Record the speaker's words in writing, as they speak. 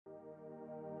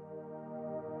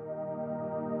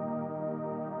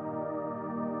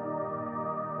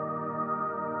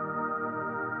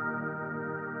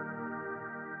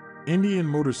Indian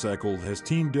Motorcycle has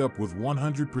teamed up with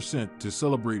 100% to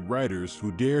celebrate riders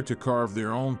who dare to carve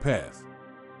their own path.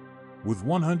 With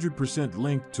 100%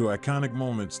 linked to iconic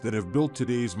moments that have built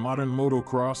today's modern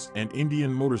motocross, and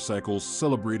Indian Motorcycle's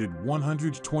celebrated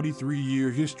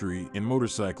 123-year history in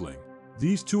motorcycling.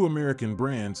 These two American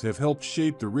brands have helped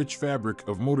shape the rich fabric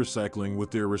of motorcycling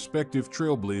with their respective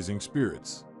trailblazing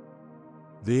spirits.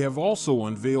 They have also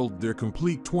unveiled their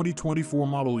complete 2024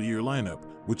 model year lineup,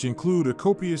 which include a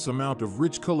copious amount of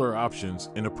rich color options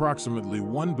in approximately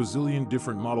 1 bazillion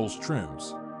different models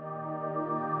trims.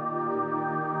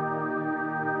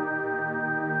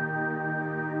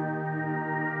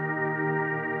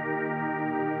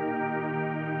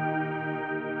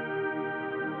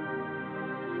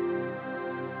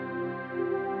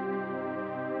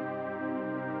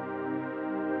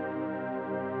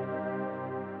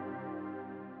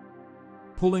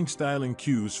 Pulling styling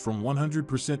cues from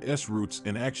 100% S roots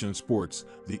in action sports,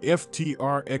 the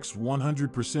FTR X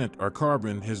 100% R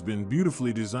Carbon has been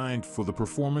beautifully designed for the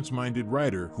performance-minded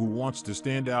rider who wants to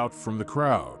stand out from the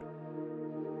crowd.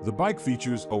 The bike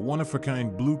features a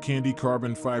one-of-a-kind blue candy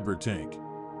carbon fiber tank,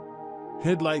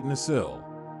 headlight nacelle,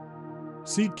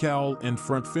 seat cowl, and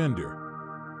front fender.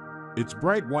 Its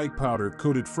bright white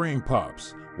powder-coated frame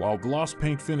pops, while gloss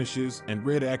paint finishes and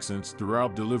red accents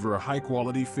throughout deliver a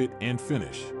high-quality fit and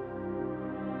finish.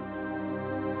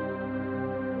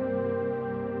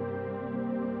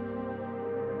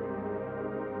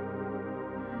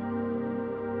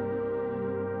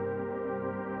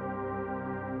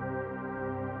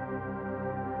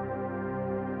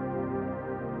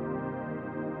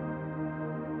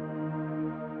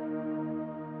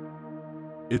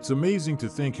 It's amazing to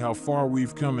think how far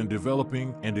we've come in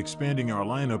developing and expanding our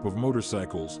lineup of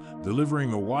motorcycles,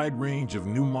 delivering a wide range of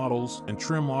new models and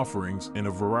trim offerings in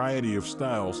a variety of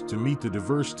styles to meet the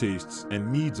diverse tastes and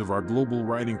needs of our global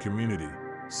riding community,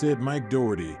 said Mike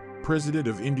Doherty, president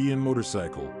of Indian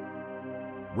Motorcycle.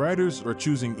 Riders are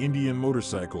choosing Indian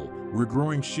Motorcycle. We're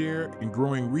growing share and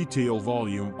growing retail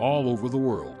volume all over the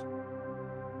world.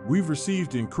 We've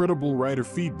received incredible rider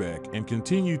feedback and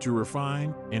continue to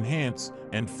refine, enhance,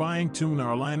 and fine-tune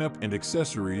our lineup and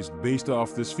accessories based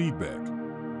off this feedback.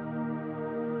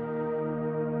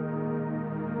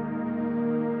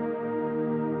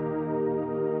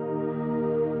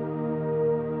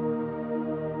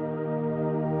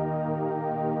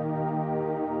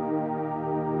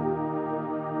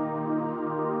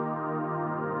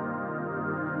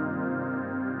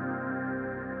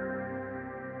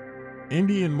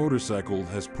 Indian Motorcycle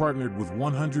has partnered with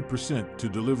 100% to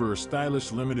deliver a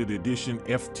stylish limited edition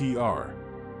FTR.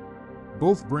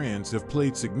 Both brands have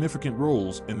played significant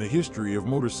roles in the history of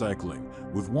motorcycling,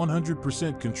 with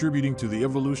 100% contributing to the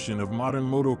evolution of modern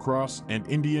motocross and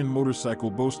Indian Motorcycle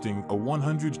boasting a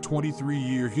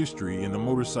 123-year history in the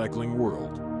motorcycling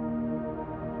world.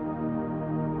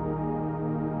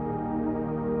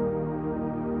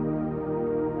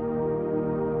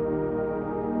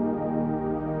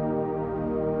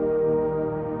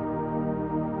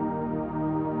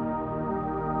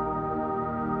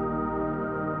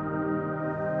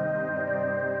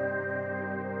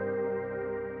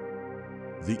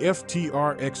 The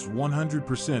FTR X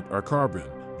 100% R Carbon,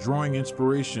 drawing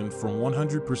inspiration from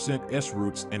 100% S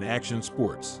roots in action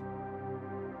sports.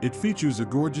 It features a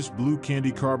gorgeous blue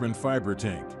candy carbon fiber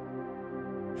tank,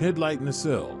 headlight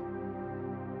nacelle,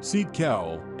 seat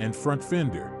cowl, and front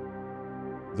fender.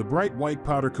 The bright white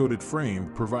powder-coated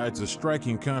frame provides a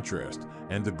striking contrast,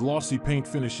 and the glossy paint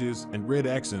finishes and red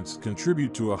accents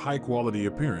contribute to a high-quality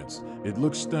appearance. It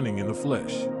looks stunning in the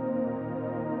flesh.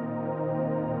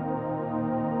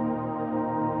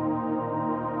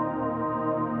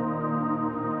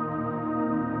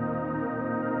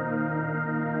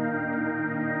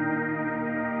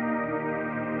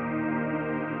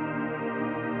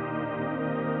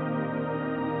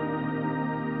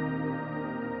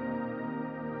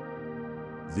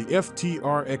 The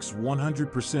FTR X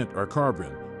 100% R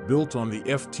Carbon, built on the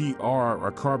FTR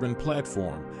R Carbon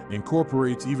platform,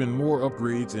 incorporates even more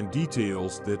upgrades and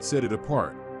details that set it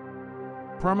apart.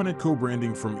 Prominent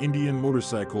co-branding from Indian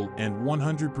Motorcycle and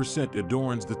 100%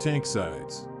 adorns the tank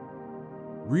sides,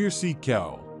 rear seat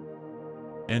cowl,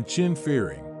 and chin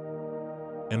fairing.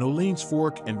 An Öhlins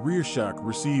fork and rear shock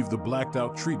receive the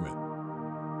blacked-out treatment.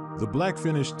 The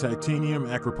black-finished Titanium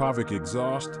Akrapovic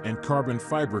exhaust and carbon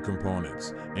fiber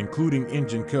components, including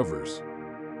engine covers,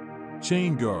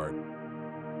 chain guard,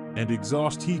 and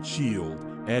exhaust heat shield,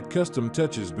 add custom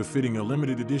touches befitting a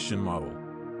limited edition model.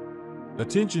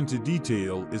 Attention to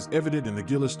detail is evident in the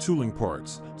Gilles Tooling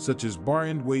parts, such as bar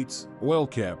end weights, oil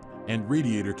cap, and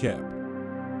radiator cap.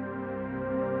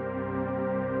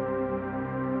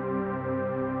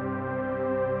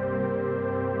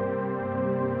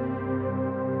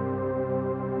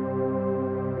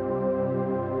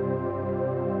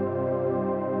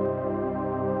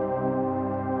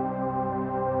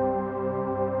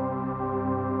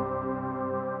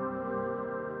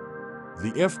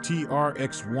 The FTR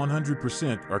X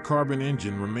 100% R Carbon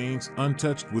engine remains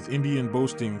untouched, with Indian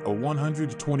boasting a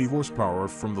 120 horsepower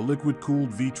from the liquid-cooled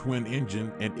V-twin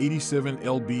engine and 87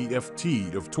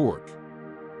 lb-ft of torque.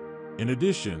 In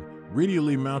addition,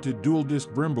 radially mounted dual-disc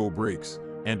Brembo brakes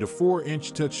and a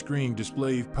 4-inch touchscreen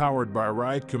display powered by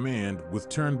Ride Command with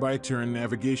turn-by-turn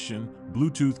navigation,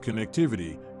 Bluetooth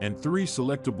connectivity, and 3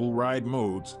 selectable ride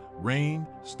modes, Rain,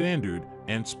 Standard,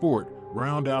 and Sport,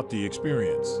 round out the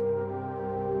experience.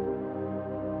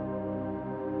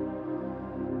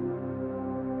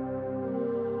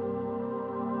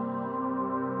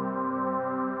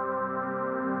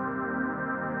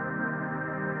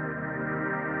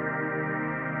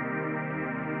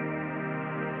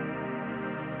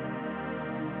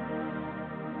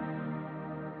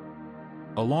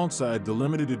 Alongside the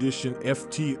limited edition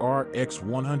FTR X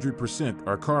 100%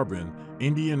 R Carbon,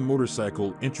 Indian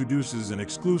Motorcycle introduces an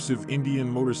exclusive Indian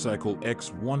Motorcycle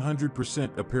X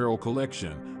 100% apparel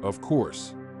collection, of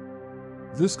course.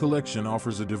 This collection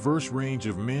offers a diverse range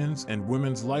of men's and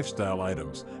women's lifestyle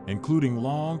items, including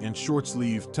long and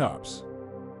short-sleeve tops,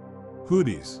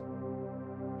 hoodies,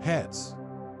 hats,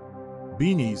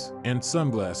 beanies, and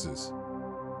sunglasses.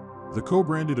 The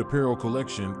co-branded apparel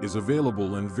collection is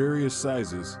available in various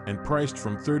sizes and priced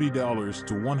from $30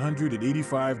 to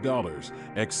 $185,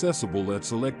 accessible at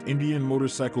select Indian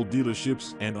Motorcycle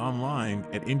dealerships and online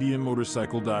at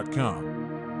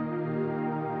indianmotorcycle.com.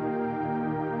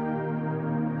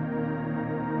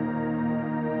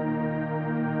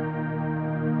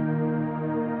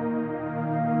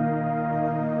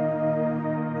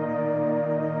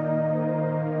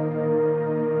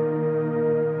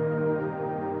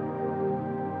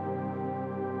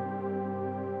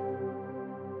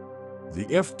 The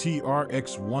FTR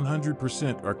X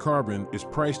 100% R Carbon is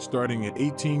priced starting at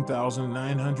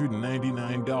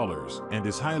 $18,999 and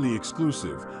is highly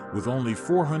exclusive, with only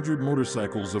 400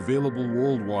 motorcycles available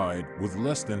worldwide, with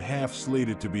less than half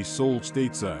slated to be sold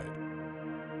stateside.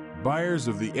 Buyers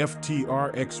of the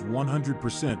FTR X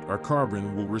 100% R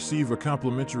Carbon will receive a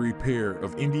complimentary pair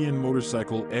of Indian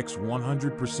Motorcycle X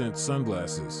 100%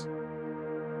 sunglasses.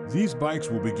 These bikes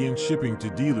will begin shipping to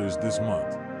dealers this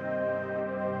month.